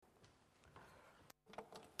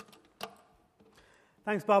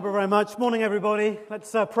Thanks, Barbara, very much. Morning, everybody.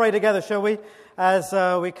 Let's pray together, shall we, as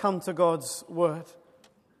we come to God's Word.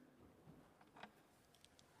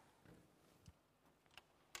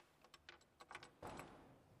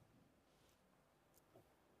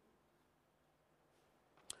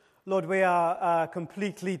 Lord, we are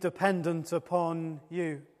completely dependent upon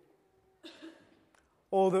You.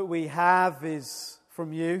 All that we have is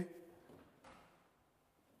from You.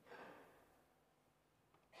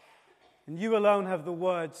 And You alone have the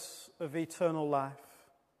words of eternal life.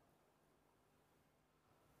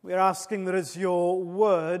 We are asking that as Your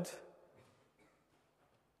Word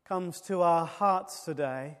comes to our hearts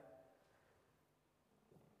today,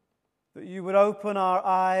 that You would open our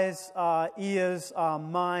eyes, our ears, our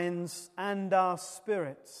minds, and our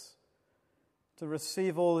spirits to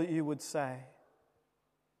receive all that You would say.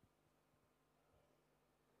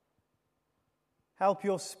 Help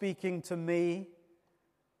Your speaking to me.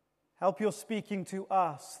 Help Your speaking to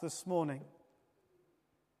us this morning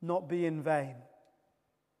not be in vain.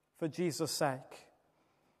 For Jesus' sake,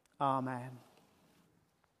 Amen.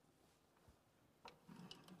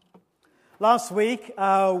 Last week,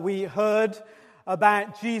 we heard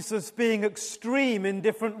about Jesus being extreme in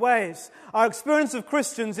different ways. Our experience of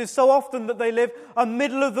Christians is so often that they live a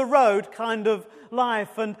middle-of-the-road kind of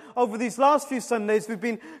life. And over these last few Sundays, we've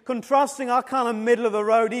been contrasting our kind of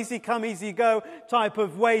middle-of-the-road, easy come, easy go type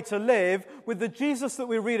of way to live with the Jesus that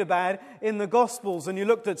we read about in the Gospels. And you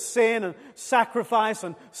looked at sin and sacrifice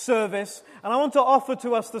and service. And I want to offer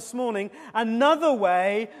to us this morning another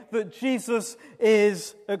way that Jesus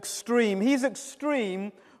is extreme. He's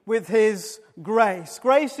extreme with His grace.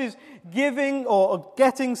 Grace is giving or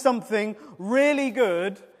getting something really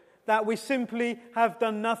good that we simply have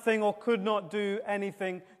done nothing or could not do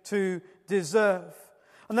anything to deserve.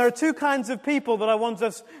 And there are two kinds of people that I want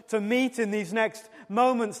us to meet in these next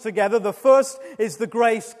moments together. The first is the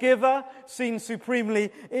grace giver, seen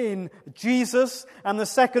supremely in Jesus. And the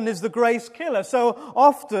second is the grace killer, so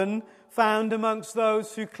often found amongst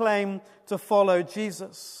those who claim to follow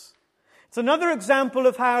Jesus. It's another example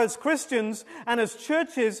of how as Christians and as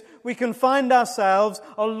churches we can find ourselves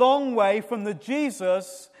a long way from the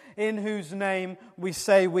Jesus in whose name we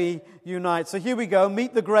say we unite. So here we go,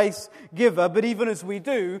 meet the grace giver, but even as we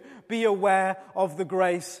do, be aware of the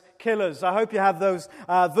grace killers. I hope you have those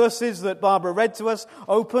verses that Barbara read to us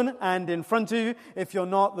open and in front of you. If you're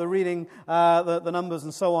not, the reading, the numbers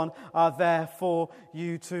and so on are there for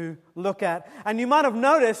you to look at. And you might have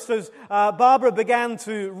noticed as Barbara began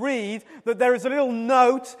to read that there is a little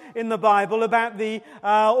note in the Bible about the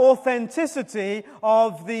authenticity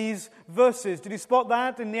of these verses. Did you spot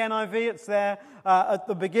that in the NIV? It's there at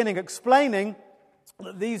the beginning explaining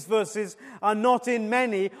that these verses are not in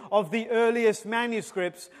many of the earliest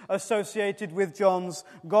manuscripts associated with John's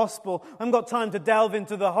Gospel. I haven't got time to delve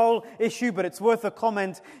into the whole issue, but it's worth a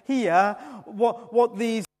comment here. What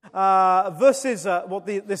these verses,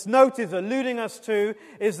 this note is alluding us to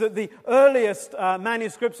is that the earliest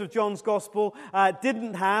manuscripts of John's Gospel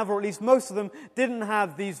didn't have, or at least most of them didn't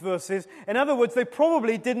have these verses. In other words, they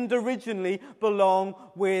probably didn't originally belong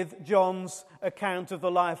with John's account of the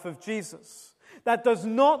life of Jesus. That does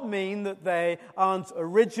not mean that they aren't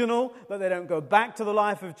original, that they don't go back to the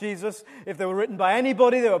life of Jesus. If they were written by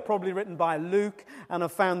anybody, they were probably written by Luke and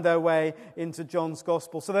have found their way into John's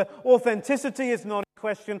Gospel. So their authenticity is not in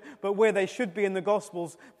question, but where they should be in the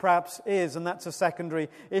Gospels perhaps is, and that's a secondary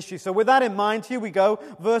issue. So with that in mind, here we go,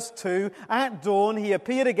 verse 2. At dawn, he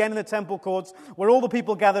appeared again in the temple courts where all the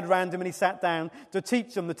people gathered round him, and he sat down to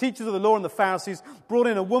teach them. The teachers of the law and the Pharisees brought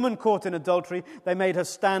in a woman caught in adultery. They made her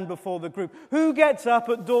stand before the group. Who gets up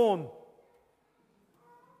at dawn?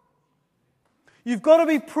 You've got to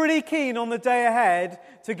be pretty keen on the day ahead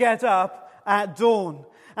to get up at dawn.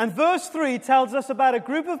 And verse 3 tells us about a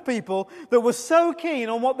group of people that were so keen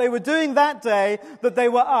on what they were doing that day that they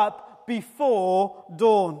were up before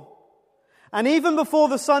dawn. And even before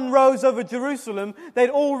the sun rose over Jerusalem, they'd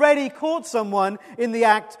already caught someone in the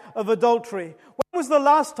act of adultery. When was the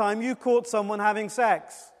last time you caught someone having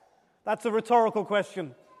sex? That's a rhetorical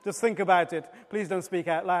question. Just think about it. Please don't speak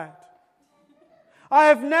out loud. I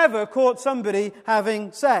have never caught somebody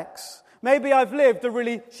having sex. Maybe I've lived a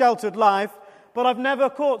really sheltered life, but I've never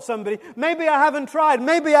caught somebody. Maybe I haven't tried.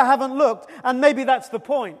 Maybe I haven't looked. And maybe that's the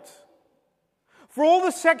point. For all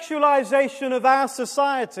the sexualization of our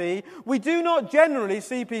society, we do not generally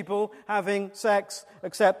see people having sex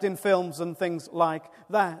except in films and things like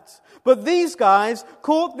that. But these guys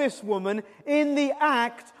caught this woman in the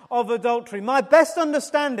act of adultery. My best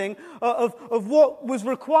understanding of what was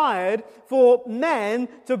required for men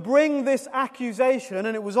to bring this accusation,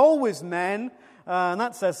 and it was always men, and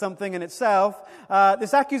that says something in itself.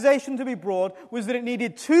 This accusation to be brought was that it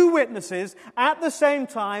needed 2 witnesses at the same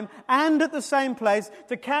time and at the same place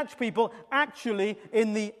to catch people actually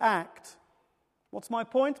in the act. What's my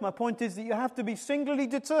point? My point is that you have to be singularly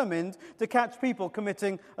determined to catch people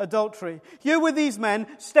committing adultery. Here were these men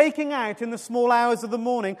staking out in the small hours of the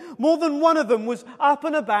morning. More than one of them was up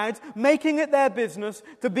and about, making it their business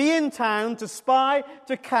to be in town, to spy,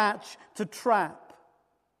 to catch, to trap.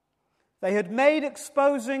 They had made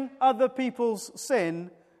exposing other people's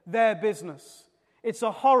sin their business. It's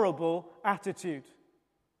a horrible attitude.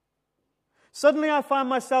 Suddenly I find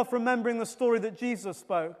myself remembering the story that Jesus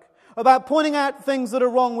spoke about pointing out things that are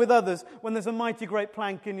wrong with others when there's a mighty great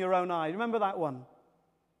plank in your own eye. Remember that one?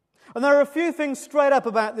 And there are a few things straight up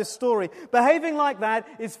about this story. Behaving like that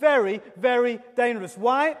is very, very dangerous.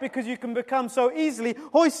 Why? Because you can become so easily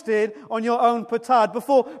hoisted on your own petard.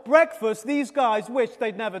 Before breakfast, these guys wished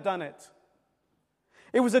they'd never done it.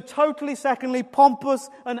 It was a totally, secondly, pompous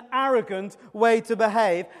and arrogant way to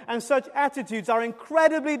behave. And such attitudes are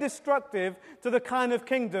incredibly destructive to the kind of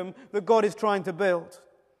kingdom that God is trying to build.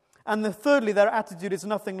 And thirdly, their attitude is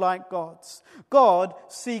nothing like God's. God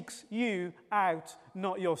seeks you out,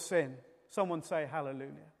 not your sin. Someone say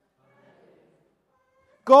hallelujah.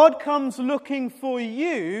 God comes looking for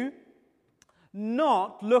you,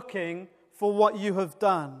 not looking for what you have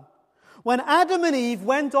done. When Adam and Eve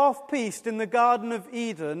went off-piste in the Garden of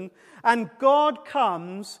Eden, and God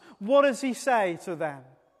comes, what does he say to them?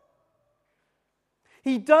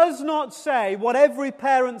 He does not say what every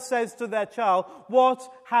parent says to their child, "What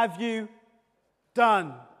have you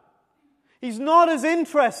done?" He's not as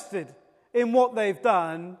interested in what they've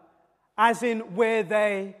done as in where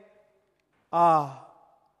they are.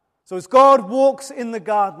 So as God walks in the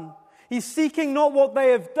garden, he's seeking not what they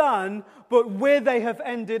have done, but where they have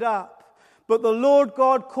ended up. But the Lord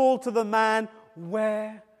God called to the man,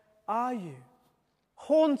 "Where are you?"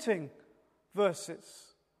 Haunting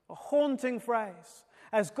verses, a haunting phrase.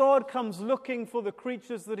 As God comes looking for the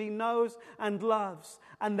creatures that he knows and loves,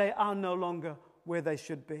 and they are no longer where they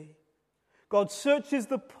should be. God searches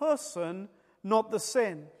the person, not the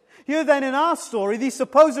sin. Here then in our story, these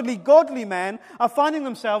supposedly godly men are finding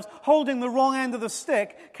themselves holding the wrong end of the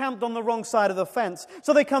stick, camped on the wrong side of the fence.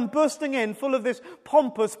 So they come bursting in, full of this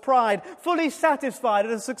pompous pride, fully satisfied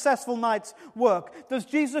at a successful night's work. Does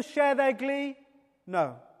Jesus share their glee?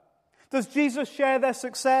 No. Does Jesus share their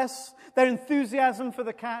success, their enthusiasm for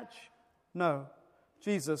the catch? No.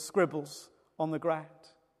 Jesus scribbles on the ground.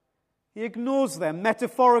 He ignores them.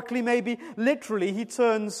 Metaphorically, maybe literally, he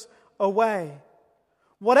turns away.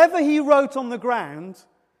 Whatever he wrote on the ground,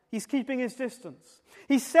 he's keeping his distance.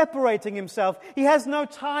 He's separating himself. He has no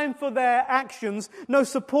time for their actions, no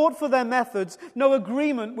support for their methods, no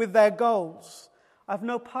agreement with their goals. I have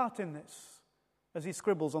no part in this, as he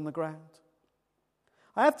scribbles on the ground.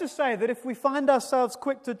 I have to say that if we find ourselves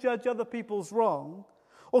quick to judge other people's wrong,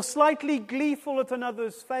 or slightly gleeful at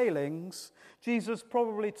another's failings, Jesus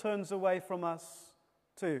probably turns away from us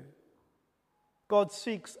too. God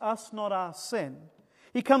seeks us, not our sin.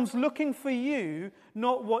 He comes looking for you,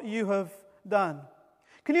 not what you have done.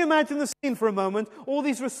 Can you imagine the scene for a moment? All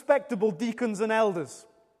these respectable deacons and elders.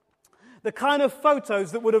 The kind of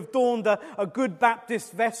photos that would have adorned a good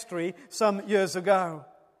Baptist vestry some years ago.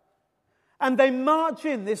 And they march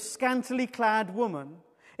in this scantily clad woman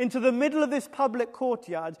into the middle of this public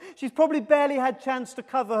courtyard. She's probably barely had chance to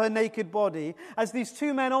cover her naked body as these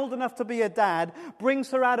 2 men old enough to be a dad brings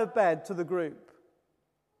her out of bed to the group.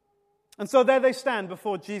 And so there they stand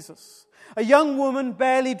before Jesus. A young woman,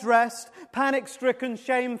 barely dressed, panic-stricken,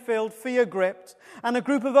 shame-filled, fear-gripped, and a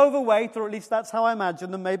group of overweight, or at least that's how I imagine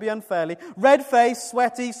them, maybe unfairly, red-faced,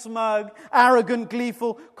 sweaty, smug, arrogant,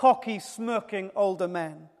 gleeful, cocky, smirking older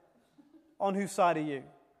men. On whose side are you?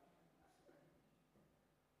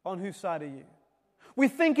 On whose side are you? We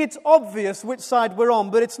think it's obvious which side we're on,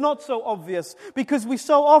 but it's not so obvious because we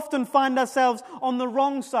so often find ourselves on the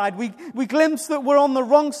wrong side. We glimpse that we're on the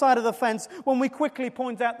wrong side of the fence when we quickly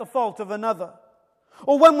point out the fault of another.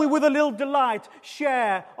 Or when we, with a little delight,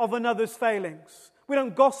 share of another's failings. We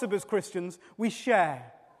don't gossip as Christians, we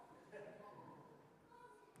share.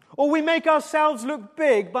 Or we make ourselves look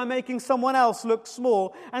big by making someone else look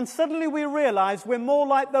small. And suddenly we realize we're more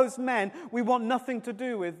like those men we want nothing to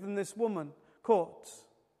do with than this woman caught.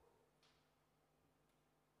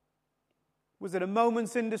 Was it a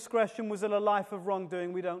moment's indiscretion? Was it a life of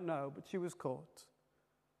wrongdoing? We don't know, but she was caught.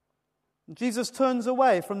 And Jesus turns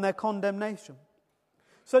away from their condemnation.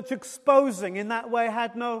 Such exposing in that way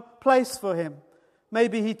had no place for him.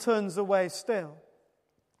 Maybe he turns away still.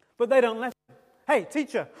 But they don't let him. Hey,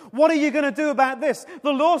 teacher, what are you going to do about this?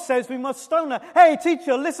 The law says we must stone her. Hey,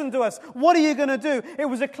 teacher, listen to us. What are you going to do? It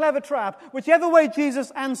was a clever trap. Whichever way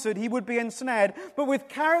Jesus answered, he would be ensnared. But with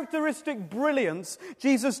characteristic brilliance,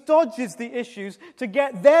 Jesus dodges the issues to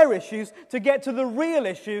get their issues, to get to the real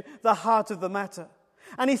issue, the heart of the matter.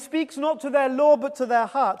 And he speaks not to their law, but to their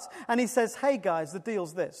hearts. And he says, hey guys, the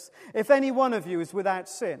deal's this. If any one of you is without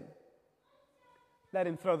sin, let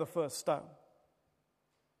him throw the first stone.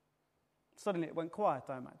 Suddenly it went quiet,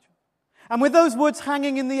 I imagine. And with those words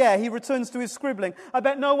hanging in the air, he returns to his scribbling. I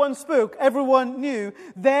bet no one spoke. Everyone knew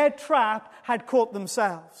their trap had caught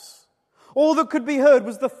themselves. All that could be heard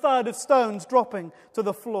was the thud of stones dropping to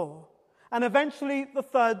the floor. And eventually the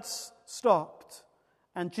thuds stopped.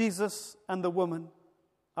 And Jesus and the woman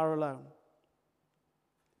are alone.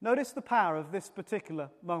 Notice the power of this particular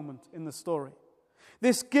moment in the story.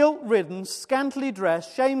 This guilt-ridden, scantily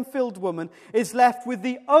dressed, shame-filled woman is left with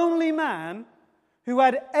the only man who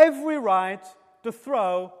had every right to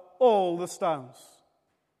throw all the stones.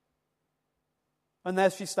 And there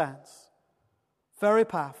she stands, very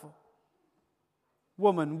powerful.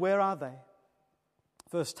 Woman, where are they?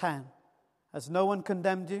 Verse 10, has no one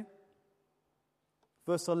condemned you?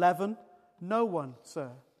 Verse 11, no one, sir,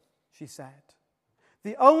 she said.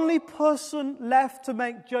 The only person left to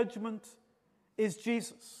make judgment is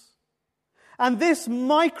Jesus. And this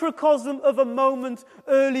microcosm of a moment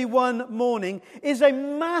early one morning is a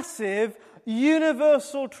massive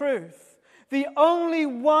universal truth. The only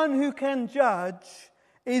one who can judge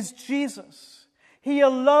is Jesus. He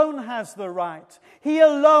alone has the right. He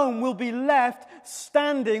alone will be left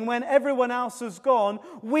standing when everyone else has gone.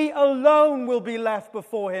 We alone will be left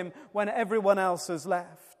before him when everyone else has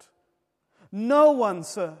left. No one,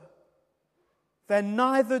 sir. Then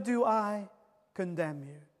neither do I condemn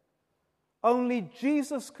you. Only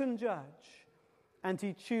Jesus can judge, and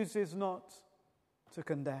he chooses not to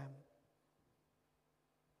condemn.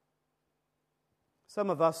 Some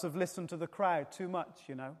of us have listened to the crowd too much,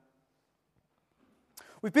 you know.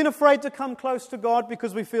 We've been afraid to come close to God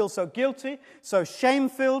because we feel so guilty, so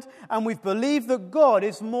shame-filled, and we've believed that God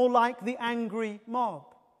is more like the angry mob.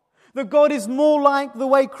 That God is more like the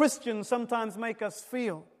way Christians sometimes make us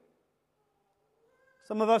feel.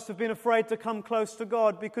 Some of us have been afraid to come close to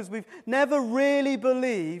God because we've never really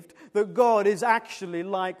believed that God is actually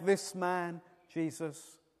like this man,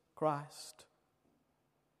 Jesus Christ.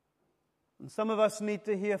 And some of us need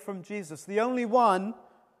to hear from Jesus, the only one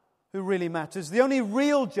who really matters, the only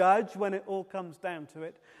real judge when it all comes down to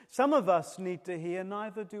it. Some of us need to hear,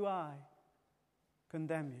 neither do I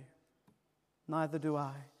condemn you. Neither do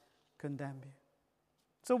I condemn you.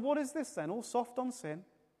 So what is this then? All soft on sin?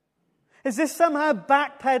 Is this somehow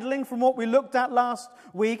backpedaling from what we looked at last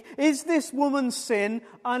week? Is this woman's sin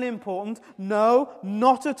unimportant? No,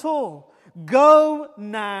 not at all. Go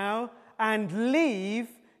now and leave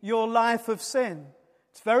your life of sin.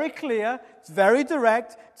 It's very clear, it's very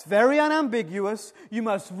direct, it's very unambiguous. You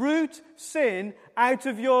must root sin out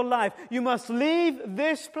of your life. You must leave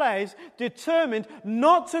this place determined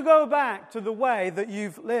not to go back to the way that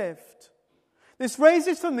you've lived. This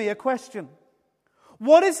raises for me a question.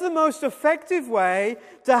 What is the most effective way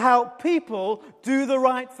to help people do the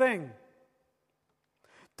right thing?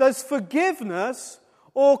 Does forgiveness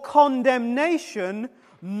or condemnation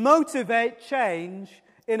motivate change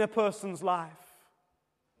in a person's life?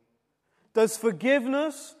 Does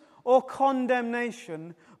forgiveness or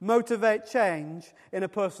condemnation motivate change in a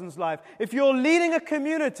person's life? If you're leading a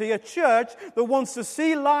community, a church that wants to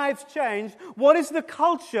see lives change, what is the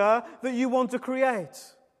culture that you want to create?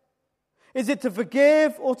 Is it to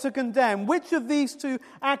forgive or to condemn? Which of these two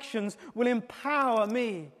actions will empower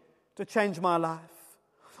me to change my life?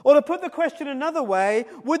 Or to put the question another way,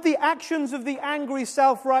 would the actions of the angry,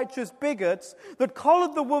 self-righteous bigots that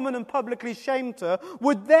collared the woman and publicly shamed her,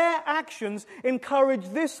 would their actions encourage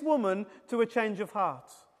this woman to a change of heart?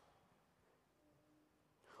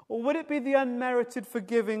 Or would it be the unmerited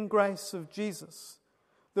forgiving grace of Jesus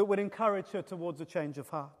that would encourage her towards a change of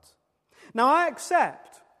heart? Now, I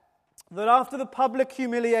accept that after the public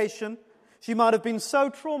humiliation, she might have been so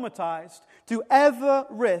traumatized to ever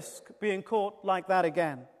risk being caught like that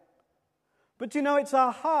again. But you know, it's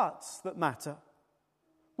our hearts that matter.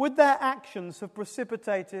 Would their actions have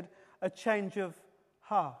precipitated a change of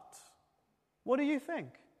heart? What do you think?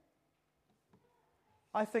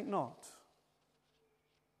 I think not.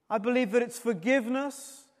 I believe that it's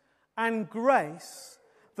forgiveness and grace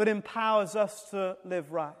that empowers us to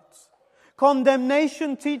live right.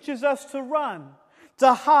 Condemnation teaches us to run,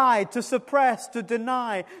 to hide, to suppress, to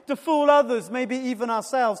deny, to fool others, maybe even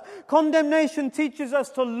ourselves. Condemnation teaches us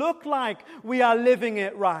to look like we are living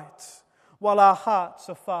it right. while our hearts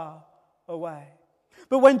are far away.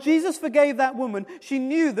 But when Jesus forgave that woman, she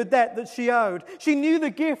knew the debt that she owed. She knew the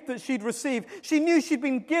gift that she'd received. She knew she'd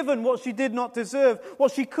been given what she did not deserve,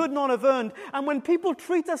 what she could not have earned. And when people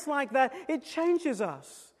treat us like that, it changes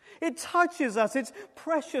us. It touches us. It's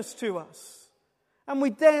precious to us. And we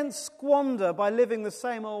daren't squander by living the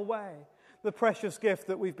same old way the precious gift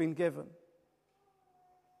that we've been given.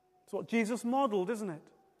 It's what Jesus modeled, isn't it?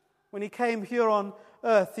 When he came here on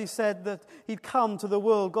earth, he said that he'd come to the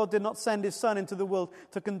world. God did not send his Son into the world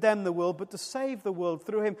to condemn the world, but to save the world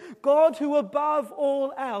through him. God, who above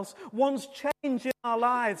all else wants change in our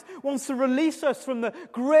lives, wants to release us from the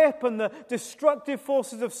grip and the destructive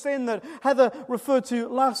forces of sin that Heather referred to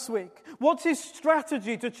last week. What's his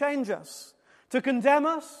strategy to change us? To condemn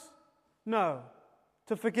us? No.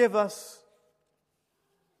 To forgive us?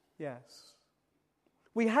 Yes.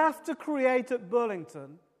 We have to create at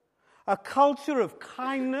Burlington a culture of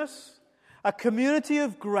kindness, a community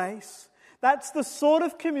of grace. That's the sort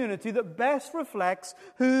of community that best reflects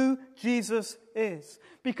who Jesus is.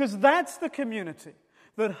 Because that's the community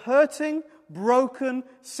that hurting, broken,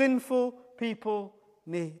 sinful people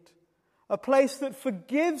need. A place that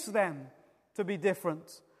forgives them to be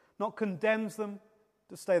different, not condemns them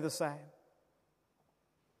to stay the same.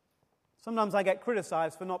 Sometimes I get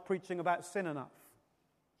criticized for not preaching about sin enough.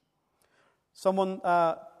 Someone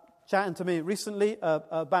chatting to me recently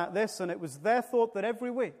about this, and it was their thought that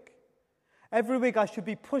every week I should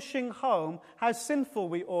be pushing home how sinful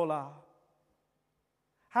we all are.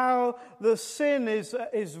 How the sin is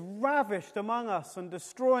ravished among us and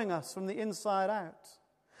destroying us from the inside out.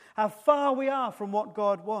 How far we are from what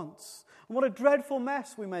God wants. And what a dreadful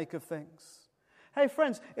mess we make of things. Hey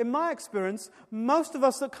friends, in my experience, most of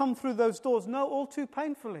us that come through those doors know all too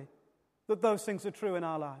painfully that those things are true in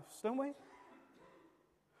our lives, don't we?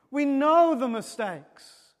 We know the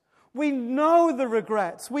mistakes. We know the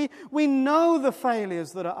regrets. We know the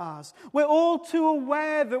failures that are ours. We're all too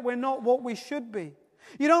aware that we're not what we should be.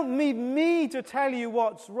 You don't need me to tell you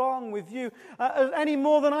what's wrong with you any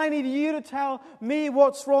more than I need you to tell me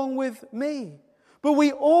what's wrong with me. But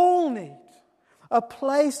we all need a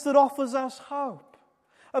place that offers us hope.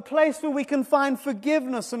 A place where we can find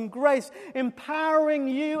forgiveness and grace, empowering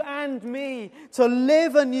you and me to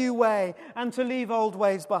live a new way and to leave old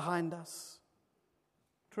ways behind us.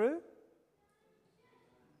 True?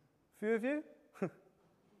 A few of you?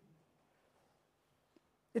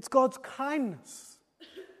 It's God's kindness,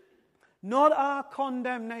 not our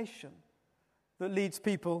condemnation, that leads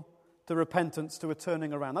people to repentance, to a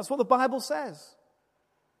turning around. That's what the Bible says.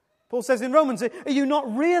 Paul says in Romans, are you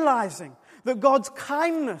not realizing that God's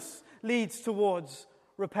kindness leads towards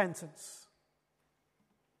repentance?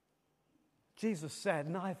 Jesus said,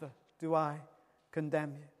 neither do I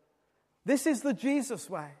condemn you. This is the Jesus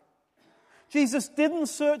way. Jesus did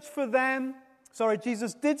search for them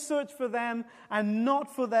and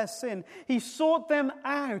not for their sin. He sought them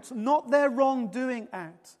out, not their wrongdoing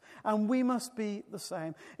out. And we must be the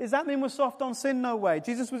same. Does that mean we're soft on sin? No way.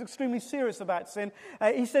 Jesus was extremely serious about sin.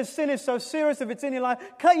 He says sin is so serious, if it's in your life,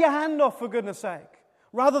 cut your hand off for goodness sake.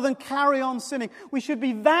 Rather than carry on sinning. We should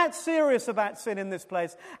be that serious about sin in this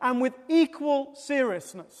place. And with equal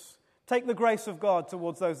seriousness, take the grace of God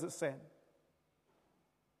towards those that sin.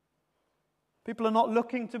 People are not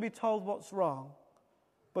looking to be told what's wrong,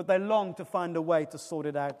 but they long to find a way to sort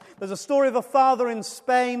it out. There's a story of a father in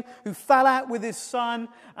Spain who fell out with his son,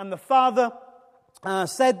 and the father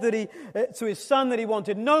said that to his son that he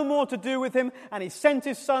wanted no more to do with him, and he sent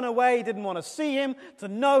his son away. He didn't want to see him, to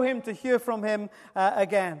know him, to hear from him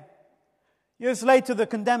again. Years later, the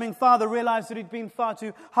condemning father realized that he'd been far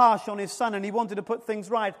too harsh on his son, and he wanted to put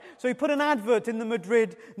things right. So he put an advert in the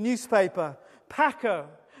Madrid newspaper. Paco,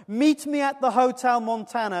 meet me at the Hotel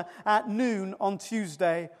Montana at noon on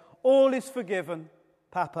Tuesday. All is forgiven,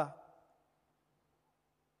 Papa.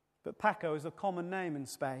 But Paco is a common name in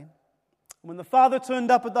Spain. When the father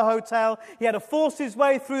turned up at the hotel, he had to force his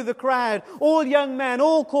way through the crowd. All young men,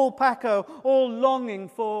 all called Paco, all longing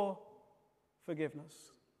for forgiveness.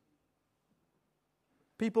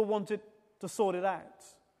 People wanted to sort it out.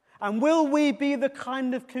 And will we be the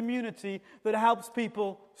kind of community that helps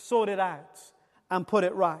people sort it out and put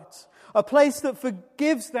it right? A place that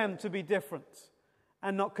forgives them to be different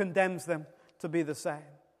and not condemns them to be the same.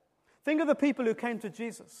 Think of the people who came to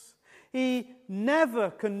Jesus. He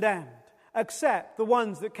never condemned except the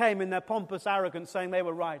ones that came in their pompous arrogance saying they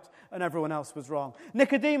were right and everyone else was wrong.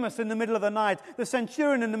 Nicodemus in the middle of the night, the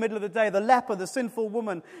centurion in the middle of the day, the leper, the sinful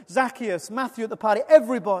woman, Zacchaeus, Matthew at the party,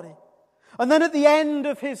 everybody. And then at the end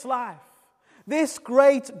of his life, this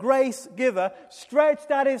great grace giver stretched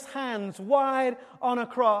out his hands wide on a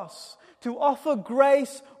cross to offer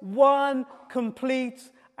grace one complete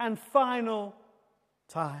and final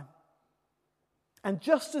time. And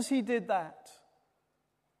just as he did that,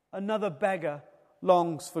 another beggar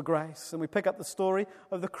longs for grace. And we pick up the story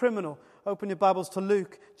of the criminal. Open your Bibles to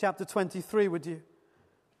Luke chapter 23, would you?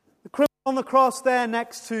 The criminal on the cross there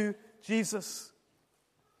next to Jesus.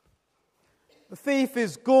 The thief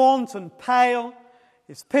is gaunt and pale,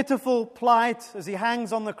 his pitiful plight as he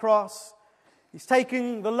hangs on the cross. He's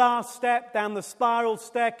taking the last step down the spiral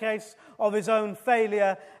staircase of his own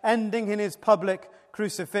failure, ending in his public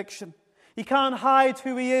crucifixion. He can't hide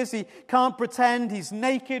who he is. He can't pretend. He's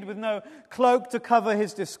naked with no cloak to cover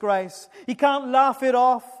his disgrace. He can't laugh it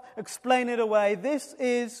off, explain it away. This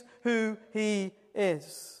is who he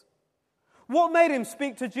is. What made him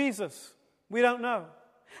speak to Jesus? We don't know.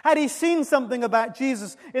 Had he seen something about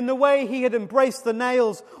Jesus in the way he had embraced the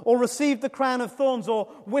nails or received the crown of thorns or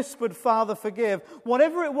whispered, "Father, forgive"?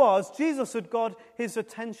 Whatever it was, Jesus had got his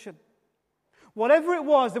attention. Whatever it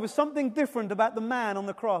was, there was something different about the man on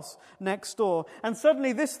the cross next door. And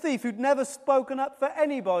suddenly this thief who'd never spoken up for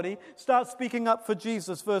anybody starts speaking up for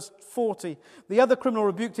Jesus. Verse 40. The other criminal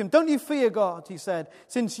rebuked him. "Don't you fear God," he said,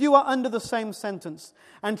 "since you are under the same sentence."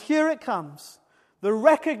 And here it comes. The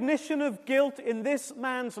recognition of guilt in this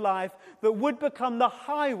man's life that would become the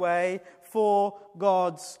highway for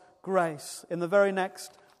God's grace. In the very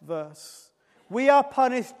next verse. We are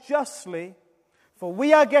punished justly, for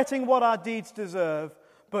we are getting what our deeds deserve,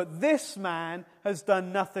 but this man has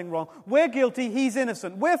done nothing wrong. We're guilty, he's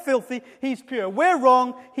innocent. We're filthy, he's pure. We're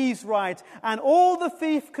wrong, he's right. And all the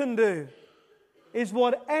thief can do is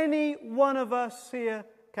what any one of us here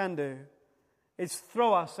can do, is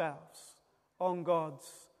throw ourselves on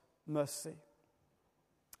God's mercy.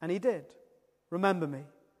 And he did. Remember me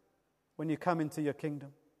when you come into your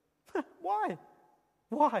kingdom. Why?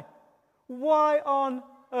 Why? Why on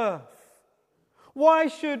earth? Why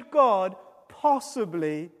should God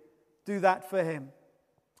possibly do that for him?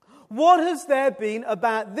 What has there been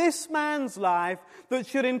about this man's life that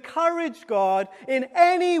should encourage God in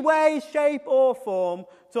any way, shape, or form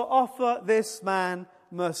to offer this man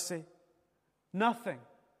mercy? Nothing.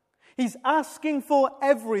 He's asking for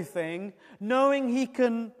everything, knowing he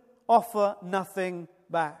can offer nothing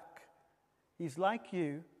back. He's like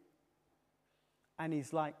you, and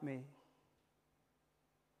he's like me.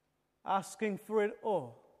 Asking for it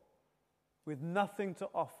all, with nothing to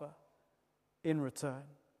offer in return.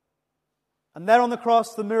 And there on the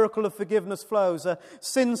cross, the miracle of forgiveness flows. A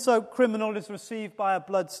sin-soaked criminal is received by a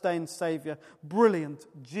blood-stained Savior. Brilliant,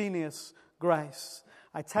 genius grace.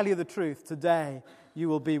 I tell you the truth, today you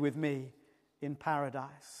will be with me in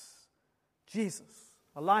paradise. Jesus,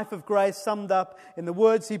 a life of grace summed up in the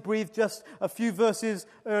words he breathed just a few verses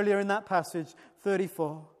earlier in that passage,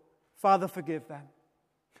 34. Father, forgive them.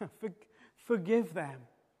 Forgive them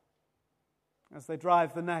as they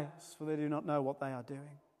drive the nails, for they do not know what they are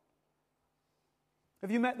doing. Have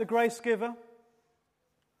you met the grace giver?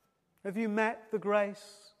 Have you met the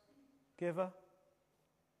grace giver?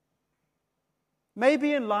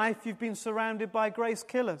 Maybe in life you've been surrounded by grace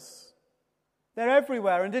killers. They're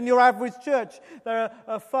everywhere, and in your average church there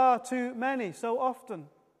are far too many, so often.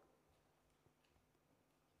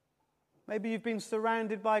 Maybe you've been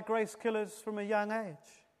surrounded by grace killers from a young age.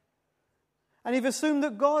 And you've assumed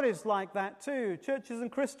that God is like that too. Churches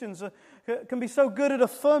and Christians can be so good at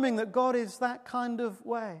affirming that God is that kind of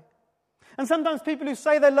way. And sometimes people who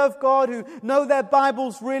say they love God, who know their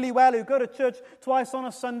Bibles really well, who go to church twice on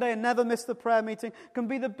a Sunday and never miss the prayer meeting, can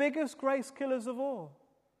be the biggest grace killers of all.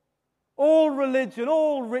 All religion,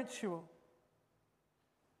 all ritual,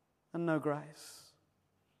 and no grace.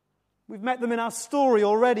 We've met them in our story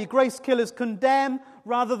already. Grace killers condemn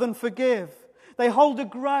rather than forgive. They hold a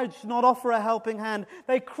grudge, not offer a helping hand.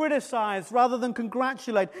 They criticize rather than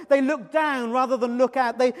congratulate. They look down rather than look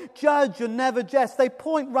out. They judge and never jest. They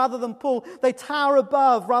point rather than pull. They tower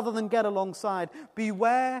above rather than get alongside.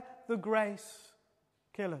 Beware the grace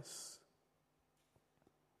killers.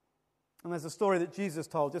 And there's a story that Jesus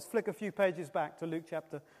told. Just flick a few pages back to Luke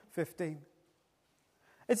chapter 15.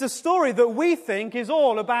 It's a story that we think is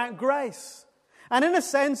all about grace. And in a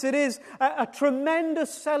sense, it is a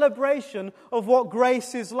tremendous celebration of what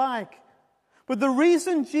grace is like. But the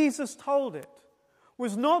reason Jesus told it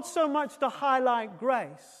was not so much to highlight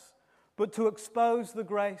grace, but to expose the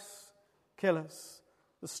grace killers.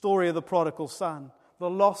 The story of the prodigal son, the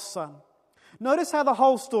lost son. Notice how the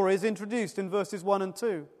whole story is introduced in verses 1 and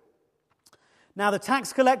 2. Now the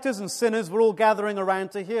tax collectors and sinners were all gathering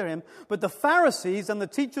around to hear him, but the Pharisees and the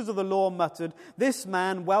teachers of the law muttered, "This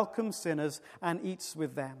man welcomes sinners and eats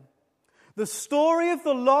with them." The story of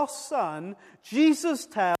the lost son, Jesus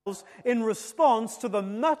tells in response to the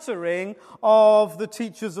muttering of the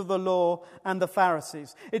teachers of the law and the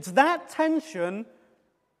Pharisees. It's that tension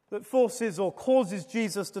that forces or causes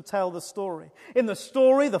Jesus to tell the story. In the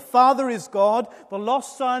story, the Father is God, the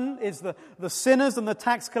lost son is the sinners and the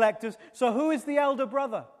tax collectors. So who is the elder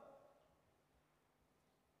brother?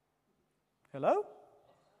 Hello?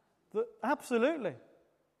 Absolutely.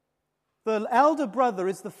 The elder brother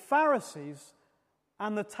is the Pharisees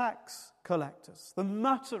and the tax collectors, the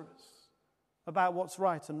mutterers about what's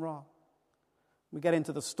right and wrong. We get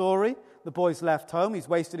into the story. The boy's left home. He's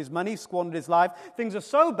wasted his money, squandered his life. Things are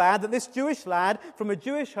so bad that this Jewish lad from a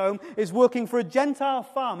Jewish home is working for a Gentile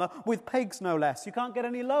farmer with pigs, no less. You can't get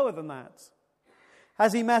any lower than that.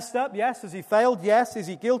 Has he messed up? Yes. Has he failed? Yes. Is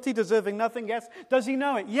he guilty, deserving nothing? Yes. Does he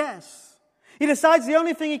know it? Yes. He decides the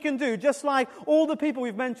only thing he can do, just like all the people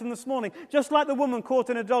we've mentioned this morning, just like the woman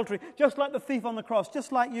caught in adultery, just like the thief on the cross,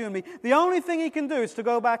 just like you and me, the only thing he can do is to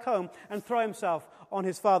go back home and throw himself on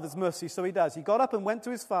his father's mercy. So he does. He got up and went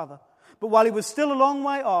to his father. But while he was still a long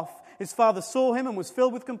way off, his father saw him and was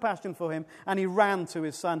filled with compassion for him, and he ran to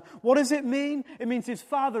his son. What does it mean? It means his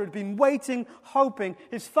father had been waiting, hoping.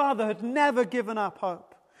 His father had never given up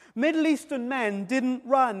hope. Middle Eastern men didn't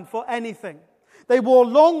run for anything. They wore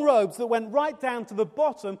long robes that went right down to the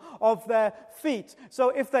bottom of their feet. So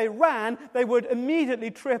if they ran, they would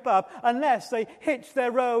immediately trip up unless they hitched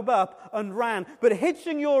their robe up and ran. But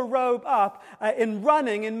hitching your robe up in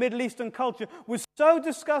running in Middle Eastern culture was so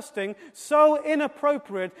disgusting, so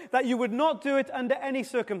inappropriate, that you would not do it under any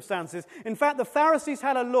circumstances. In fact, the Pharisees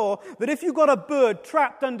had a law that if you got a bird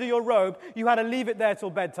trapped under your robe, you had to leave it there till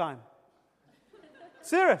bedtime.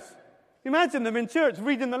 Serious. Imagine them in church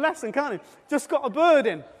reading the lesson, can't you? Just got a bird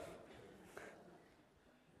in.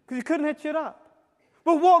 Because you couldn't hitch it up.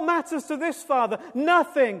 But what matters to this father?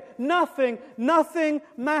 Nothing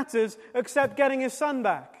matters except getting his son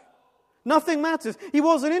back. Nothing matters. He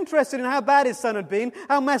wasn't interested in how bad his son had been,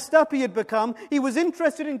 how messed up he had become. He was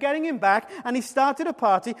interested in getting him back, and he started a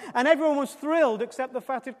party, and everyone was thrilled except the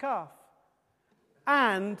fatted calf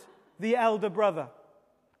and the elder brother.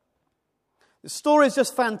 The story is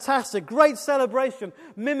just fantastic. Great celebration,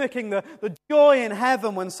 mimicking the joy in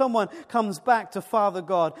heaven when someone comes back to Father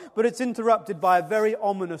God. But it's interrupted by a very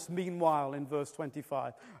ominous meanwhile in verse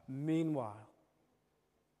 25. Meanwhile.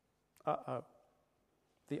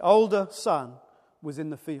 The older son was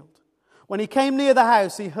in the field. When he came near the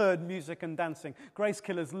house, he heard music and dancing. Grace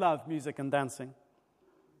killers love music and dancing.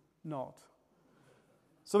 Not.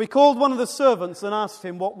 So he called one of the servants and asked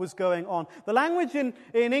him what was going on. The language in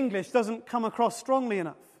English doesn't come across strongly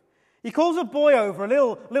enough. He calls a boy over, a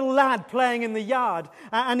little lad playing in the yard,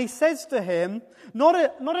 and he says to him, not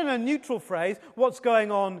in a neutral phrase, what's going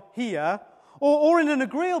on here, or in an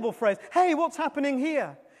agreeable phrase, hey, what's happening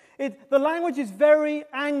here? The language is very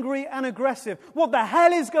angry and aggressive. What the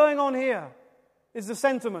hell is going on here is the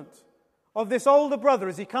sentiment of this older brother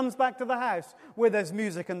as he comes back to the house where there's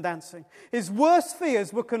music and dancing. His worst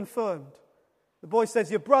fears were confirmed. The boy says,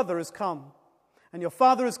 your brother has come, and your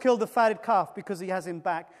father has killed the fatted calf because he has him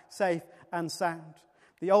back safe and sound.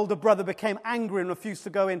 The older brother became angry and refused to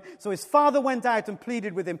go in, so his father went out and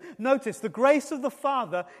pleaded with him. Notice, the grace of the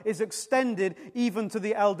father is extended even to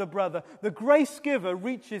the elder brother. The grace giver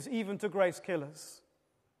reaches even to grace killers.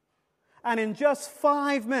 And in just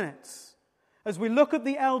 5 minutes, as we look at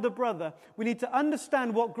the elder brother, we need to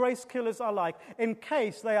understand what grace killers are like in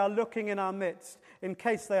case they are looking in our midst, in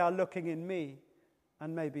case they are looking in me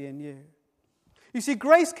and maybe in you. You see,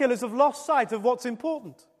 grace killers have lost sight of what's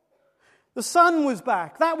important. The son was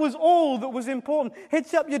back. That was all that was important.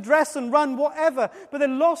 Hitch up your dress and run, whatever. But they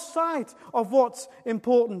lost sight of what's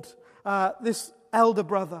important. This elder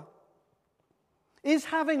brother. Is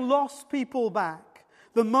having lost people back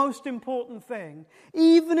the most important thing,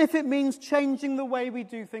 even if it means changing the way we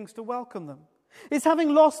do things to welcome them? Is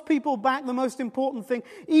having lost people back the most important thing,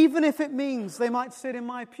 even if it means they might sit in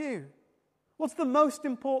my pew? What's the most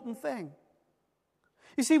important thing?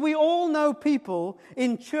 You see, we all know people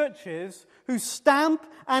in churches who stamp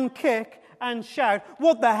and kick and shout,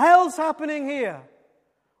 what the hell's happening here?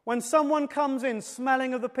 When someone comes in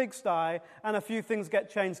smelling of the pigsty and a few things get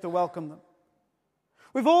changed to welcome them.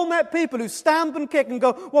 We've all met people who stamp and kick and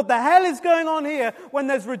go, what the hell is going on here, when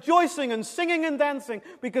there's rejoicing and singing and dancing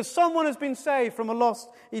because someone has been saved from a lost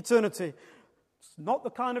eternity. It's not the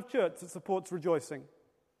kind of church that supports rejoicing.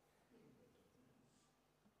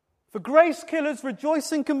 For grace killers,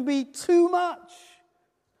 rejoicing can be too much.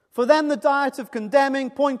 For them, the diet of condemning,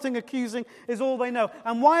 pointing, accusing is all they know.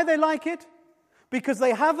 And why they like it? because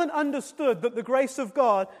they haven't understood that the grace of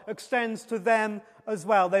God extends to them as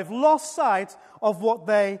well. They've lost sight of what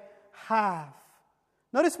they have.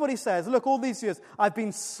 Notice what he says. Look, all these years I've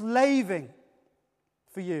been slaving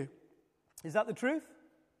for you. Is that the truth?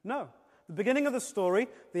 No. The beginning of the story,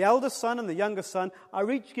 the elder son and the younger son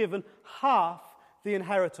are each given half the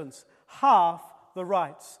inheritance, half the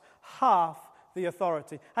rights, half the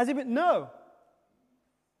authority. Has he been? No.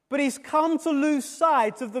 But he's come to lose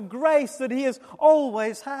sight of the grace that he has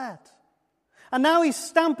always had. And now he's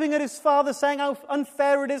stamping at his father, saying how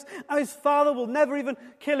unfair it is, how his father will never even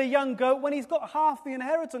kill a young goat when he's got half the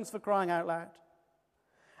inheritance, for crying out loud.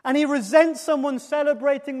 And he resents someone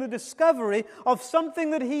celebrating the discovery of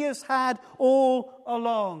something that he has had all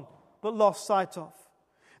along, but lost sight of.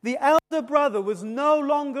 The elder brother was no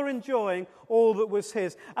longer enjoying all that was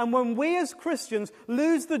his. And when we as Christians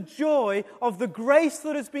lose the joy of the grace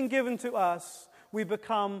that has been given to us, we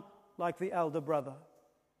become like the elder brother,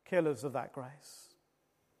 killers of that grace.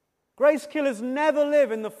 Grace killers never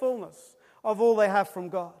live in the fullness of all they have from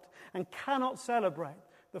God and cannot celebrate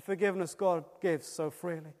the forgiveness God gives so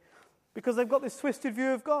freely because they've got this twisted view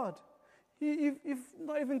of God. You've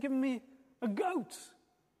not even given me a goat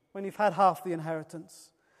when you've had half the inheritance.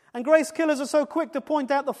 And grace killers are so quick to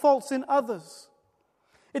point out the faults in others.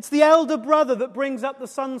 It's the elder brother that brings up the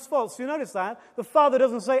son's faults. You notice that? The father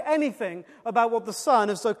doesn't say anything about what the son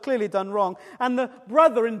has so clearly done wrong. And the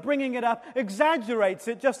brother, in bringing it up, exaggerates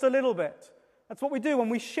it just a little bit. That's what we do when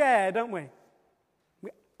we share, don't we?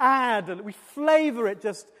 We add, we flavor it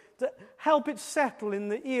just to help it settle in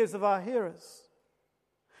the ears of our hearers.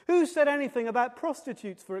 Who said anything about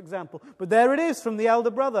prostitutes, for example? But there it is from the elder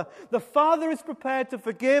brother. The father is prepared to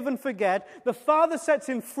forgive and forget. The father sets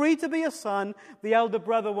him free to be a son. The elder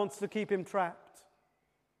brother wants to keep him trapped.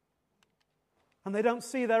 And they don't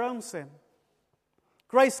see their own sin.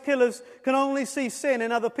 Grace killers can only see sin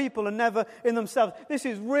in other people and never in themselves. This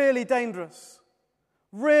is really dangerous.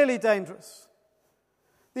 Really dangerous.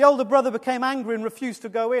 The older brother became angry and refused to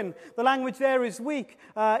go in. The language there is weak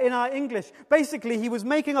in our English. Basically, he was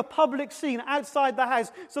making a public scene outside the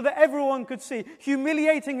house so that everyone could see,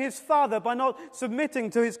 humiliating his father by not submitting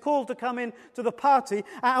to his call to come in to the party.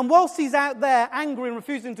 And whilst he's out there angry and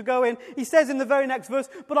refusing to go in, he says in the very next verse,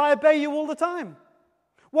 "But I obey you all the time."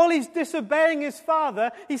 While he's disobeying his father,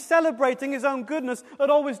 he's celebrating his own goodness at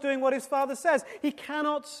always doing what his father says. He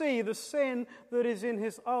cannot see the sin that is in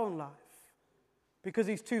his own life, because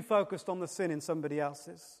he's too focused on the sin in somebody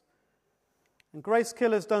else's. And grace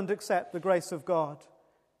killers don't accept the grace of God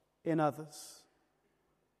in others.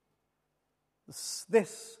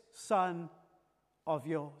 This son of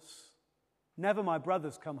yours. Never my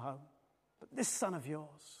brothers come home, but this son of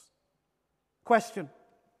yours. Question.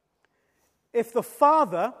 If the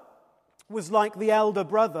father was like the elder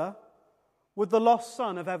brother, would the lost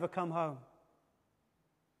son have ever come home?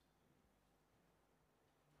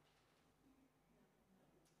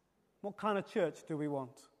 What kind of church do we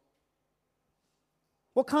want?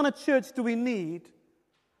 What kind of church do we need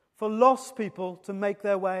for lost people to make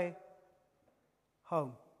their way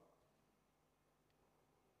home?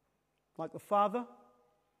 Like the father,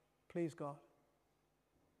 please God,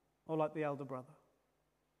 or like the elder brother?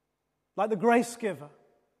 Like the grace giver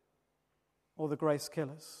or the grace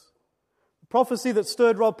killers? The prophecy that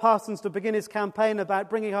stirred Rob Parsons to begin his campaign about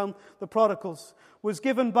bringing home the prodigals was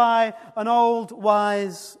given by an old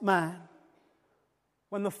wise man.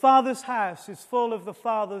 When the Father's house is full of the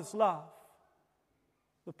Father's love,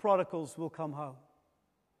 the prodigals will come home.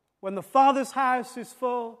 When the Father's house is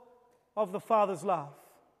full of the Father's love,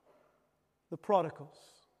 the prodigals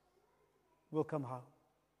will come home.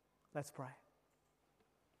 Let's pray.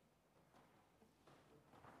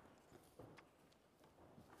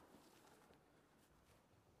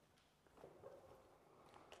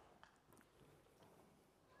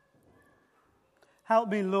 Help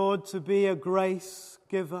me, Lord, to be a grace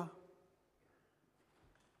giver.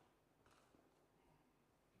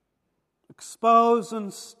 Expose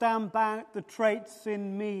and stamp out the traits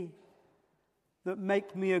in me that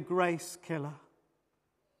make me a grace killer.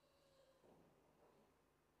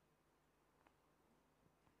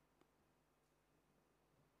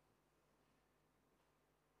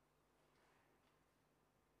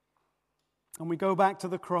 And we go back to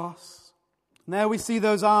the cross. And there we see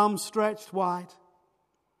those arms stretched wide.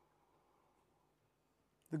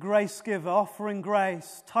 The grace giver offering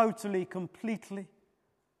grace totally, completely.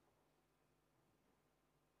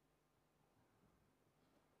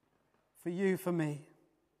 For you, for me.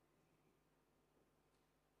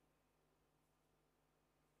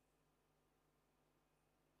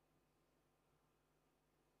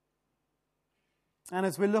 and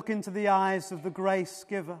as we look into the eyes of the grace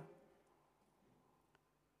giver,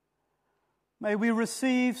 may we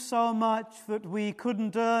receive so much that we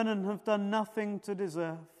couldn't earn and have done nothing to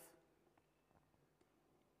deserve.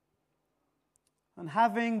 And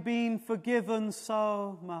having been forgiven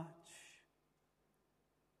so much,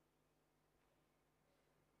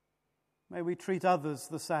 may we treat others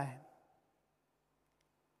the same.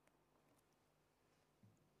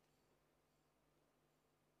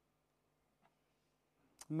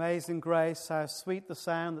 Amazing grace, how sweet the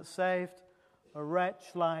sound that saved a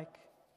wretch like